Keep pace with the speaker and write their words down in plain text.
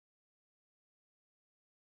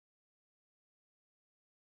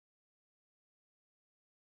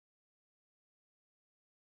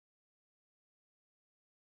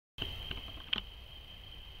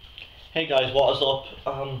Hey guys, what is up?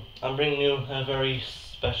 I'm bringing you a very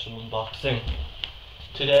special unboxing.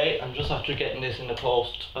 Today, I'm just after getting this in the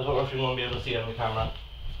post. I don't know if you're going to be able to see it on the camera.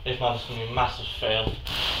 If not, it's going to be a massive fail.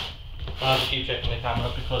 I have to keep checking the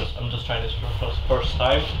camera because I'm just trying this for the first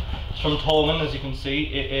time. It's from Tolman, as you can see.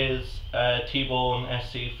 It is a T-Bone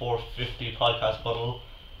SC450 podcast bundle.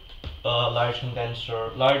 Large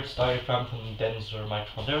diaphragm condenser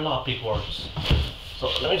microphone. There are a lot of big words. So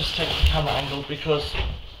let me just check the camera angle because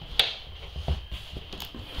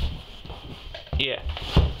yeah.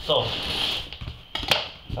 So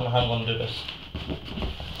I don't know how I'm going to do this.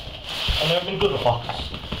 I've never been good with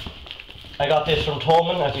boxes. I got this from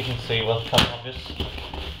Tolman, as you can see. Well, kind of obvious.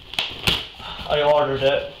 I ordered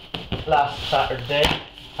it last Saturday,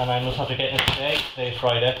 and I just have to get it today. Today's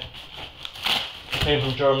Friday. It came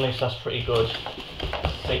from Germany, so that's pretty good.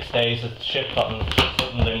 6 days. It's shipped on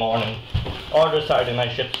Sunday morning. Ordered Saturday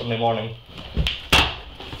night, shipped Sunday morning.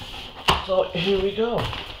 So here we go.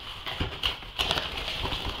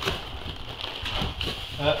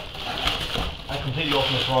 I completely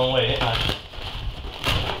opened this the wrong way, and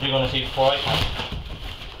you're going to see it before I can.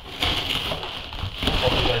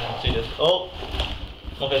 Hope you guys can see this. Oh!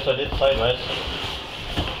 Okay, so I did it sideways.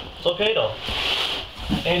 It's okay though.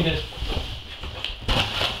 Ain't this.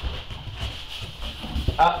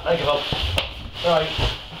 I give up. Right.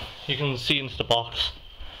 You can see into the box.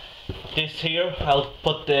 This here, I'll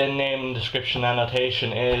put the name in the description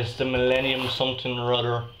annotation, is the Millennium something or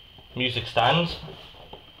other music stand.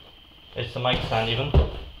 It's the mic stand even.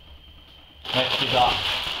 Next we got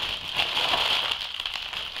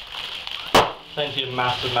plenty of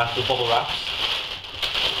massive bubble wraps.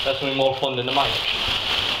 That's going to be more fun than the mic.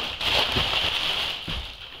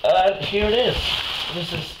 And here it is.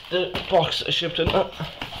 This is the box I shipped in.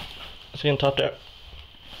 See on top there.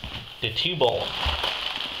 The T-Bone.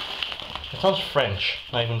 It sounds French,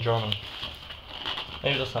 not even German.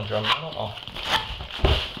 Maybe that's not German, I don't know.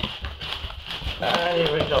 And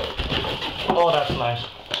here we go. Oh, that's nice.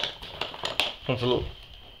 That's a little.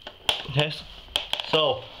 Yes.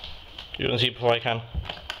 So, you can see before I can.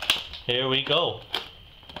 Here we go.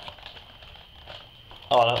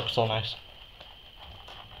 Oh, that looks so nice.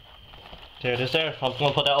 There it is there. I'm going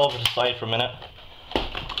to put that over to the side for a minute.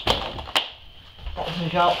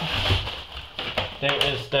 Take out. There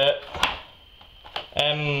is the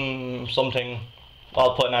something.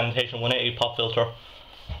 I'll put an annotation 180 pop filter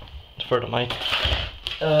for the mic.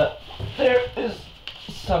 There is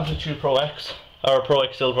Samplitude Pro X or Pro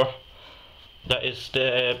X Silver. That is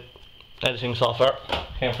the editing software.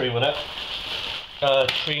 Came free with it.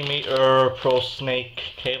 3 meter Pro Snake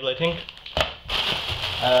cable, I think.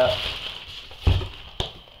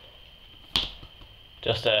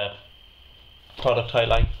 Just a product I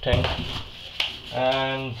like thing,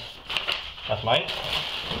 and that's mine.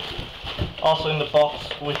 Also in the box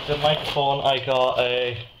with the microphone, I got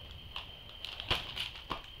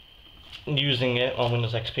using it on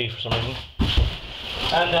Windows XP for some reason,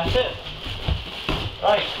 and that's it.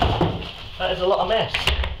 Right, that is a lot of mess.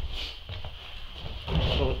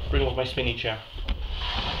 I'm going to bring over my spinny chair.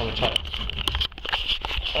 I'm going to try it.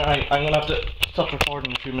 Alright, I'm going to have to stop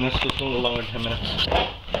recording in a few minutes, so it's going to go longer than 10 minutes.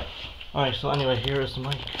 Alright, so anyway, here is the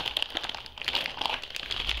mic.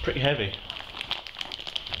 Pretty heavy.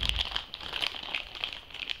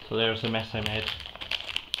 So there's the mess I made.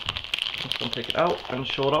 Just going to take it out and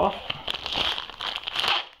show it off.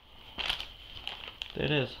 There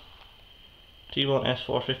it is. T-Bone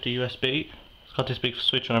S450 USB. It's got this big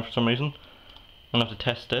switch on it for some reason. I'm going to have to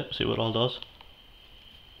test it, see what it all does.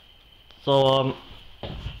 So,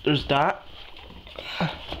 there's that.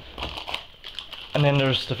 And then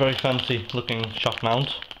there's the very fancy looking shock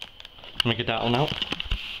mount. Let me get that one out.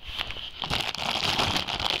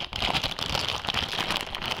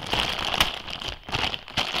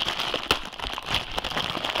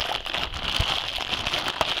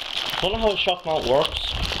 Don't know how a shock mount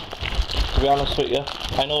works, to be honest with you.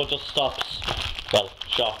 I know it just stops, well,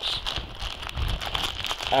 shocks.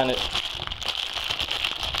 And it...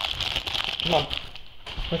 Come on.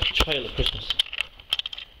 Where's the child at Christmas?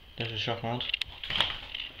 There's a shock mount.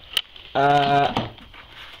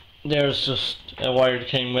 There's just a wire that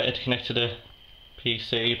came with it to connect to the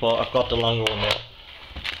PC, but I've got the longer one there.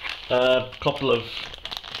 A couple of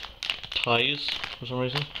ties for some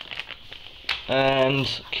reason, and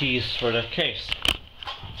keys for the case.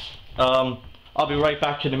 I'll be right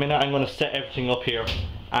back in a minute. I'm going to set everything up here,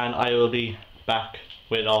 and I will be back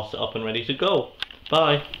with it all set up and ready to go.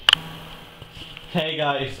 Bye. Hey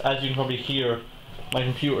guys, as you can probably hear, my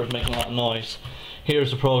computer is making a lot of noise.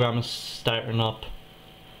 Here's the program, it's starting up.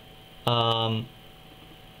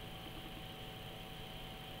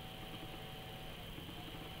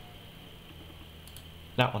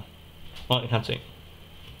 That one. Oh, you can't see.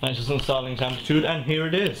 I'm just installing its amplitude, and here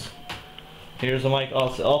it is. Here's the mic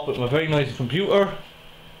all set up with my very noisy computer.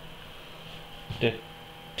 The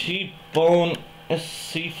T-Bone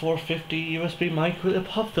SC450 USB mic with a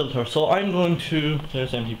pop filter. So I'm going to,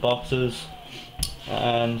 there's empty boxes,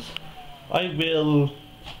 and I will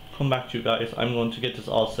come back to you guys. I'm going to get this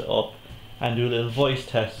all set up and do a little voice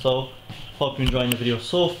test. So hope you're enjoying the video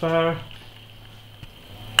so far.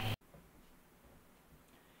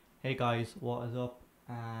 Hey guys, what is up?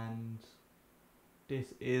 And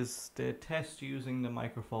this is the test using the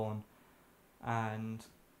microphone, and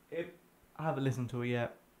I haven't listened to it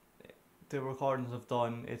yet. The recordings I've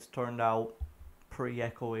done, it's turned out pretty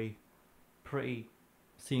echoey,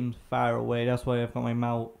 seems far away. That's why I've got my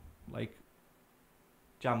mouth like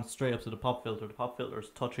jammed straight up to the pop filter. The pop filter is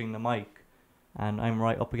touching the mic, and I'm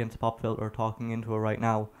right up against the pop filter talking into it right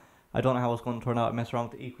now. I don't know how it's going to turn out. I mess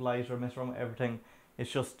around with the equalizer, mess around with everything.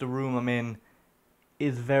 It's just the room I'm in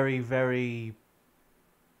is very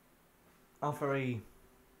not very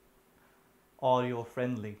audio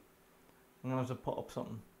friendly. I'm gonna have to put up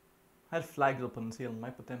something. I had flags up on the ceiling,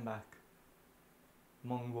 might put them back.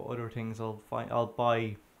 Among other things, I'll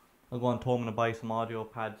go on Tom and buy some audio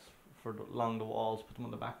pads for along the walls, put them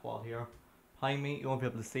on the back wall here. Behind me, you won't be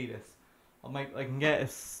able to see this. I can get a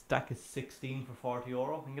stack of 16 for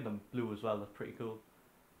 €40. I can get them blue as well, that's pretty cool.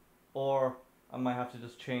 Or I might have to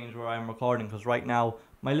just change where I'm recording, because right now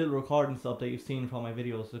my little recording stuff that you've seen from my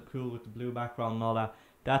videos, the cool with the blue background and all that,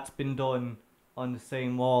 that's been done on the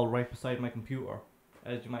same wall right beside my computer.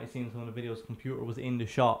 As you might have seen in some of the videos, the computer was in the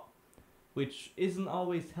shop, which isn't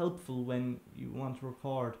always helpful when you want to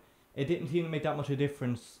record. It didn't seem to make that much of a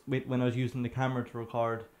difference when I was using the camera to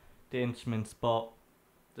record the instruments, but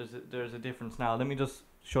there's a difference now. Let me just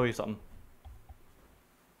show you something.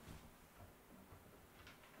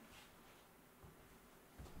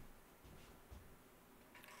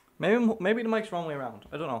 Maybe the mic's the wrong way around.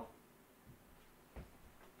 I don't know.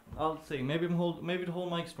 I'll see. Maybe the whole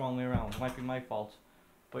mic's the wrong way around. It might be my fault.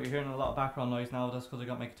 But you're hearing a lot of background noise now. That's because I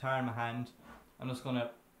got my guitar in my hand. I'm just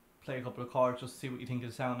gonna play a couple of chords just to see what you think of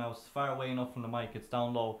the sound. Now it's far away enough from the mic. It's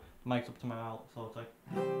down low. The mic's up to my mouth, so it's like.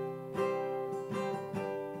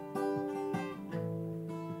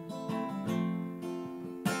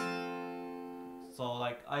 So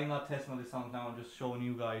like, I'm not testing this sound now. I'm just showing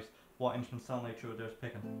you guys what instruments sound like through there's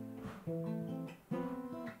picking.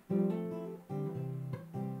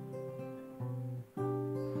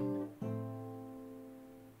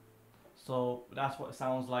 So that's what it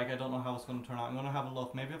sounds like. I don't know how it's going to turn out. I'm going to have a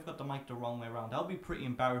look. Maybe I've got the mic the wrong way around. That would be pretty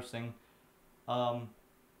embarrassing. I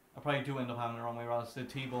probably do end up having it the wrong way around. It's the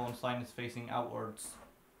T-bone sign is facing outwards.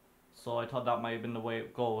 So I thought that might have been the way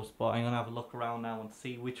it goes. But I'm going to have a look around now and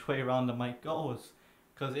see which way around the mic goes.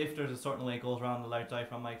 Because if there's a certain way it goes around the large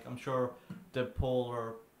diaphragm mic, I'm sure the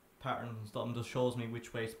polar patterns and stuff just shows me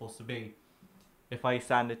which way it's supposed to be. If I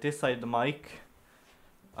stand at this side of the mic,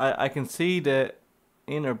 I can see the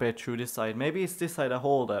inner bit through this side. Maybe it's this side I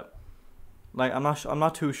hold it. Like I'm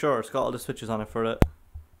not too sure. It's got all the switches on it for it.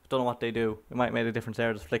 Don't know what they do. It might make a difference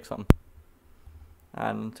there. Just flick something.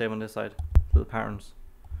 And same on this side. Little patterns.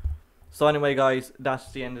 So anyway guys,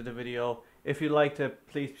 that's the end of the video. If you liked it,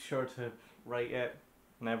 please be sure to rate it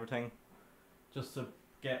and everything, just to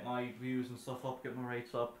get my views and stuff up, get my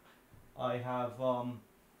rates up. I have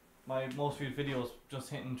my most viewed videos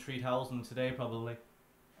just hitting 3,000 today probably.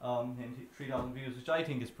 Hitting 3,000 views, which I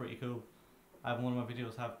think is pretty cool. I have one of my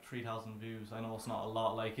videos have 3,000 views. I know it's not a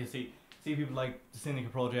lot. Like you see people like the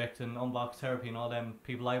Syndicate Project and Unbox Therapy and all them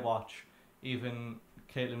people I watch, even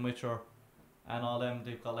Caitlin Witcher and all them,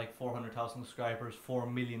 they've got like 400,000 subscribers, 4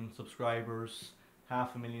 million subscribers,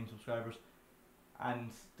 500,000 subscribers,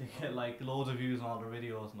 and they get like loads of views on all their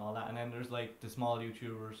videos and all that. And then there's like the small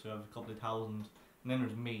YouTubers who have a couple of thousand, and then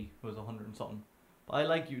there's me who has 100 and something. But I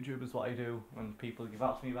like YouTube, is what I do. When people give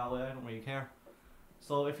out to me that way, I don't really care.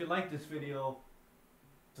 So if you like this video,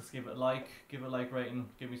 just give it a like rating,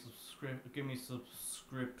 give me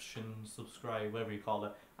subscription, subscribe, whatever you call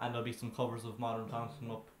it, and there'll be some covers of modern songs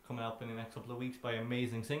coming up in the next couple of weeks by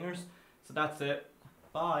amazing singers. So that's it.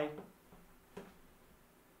 Bye.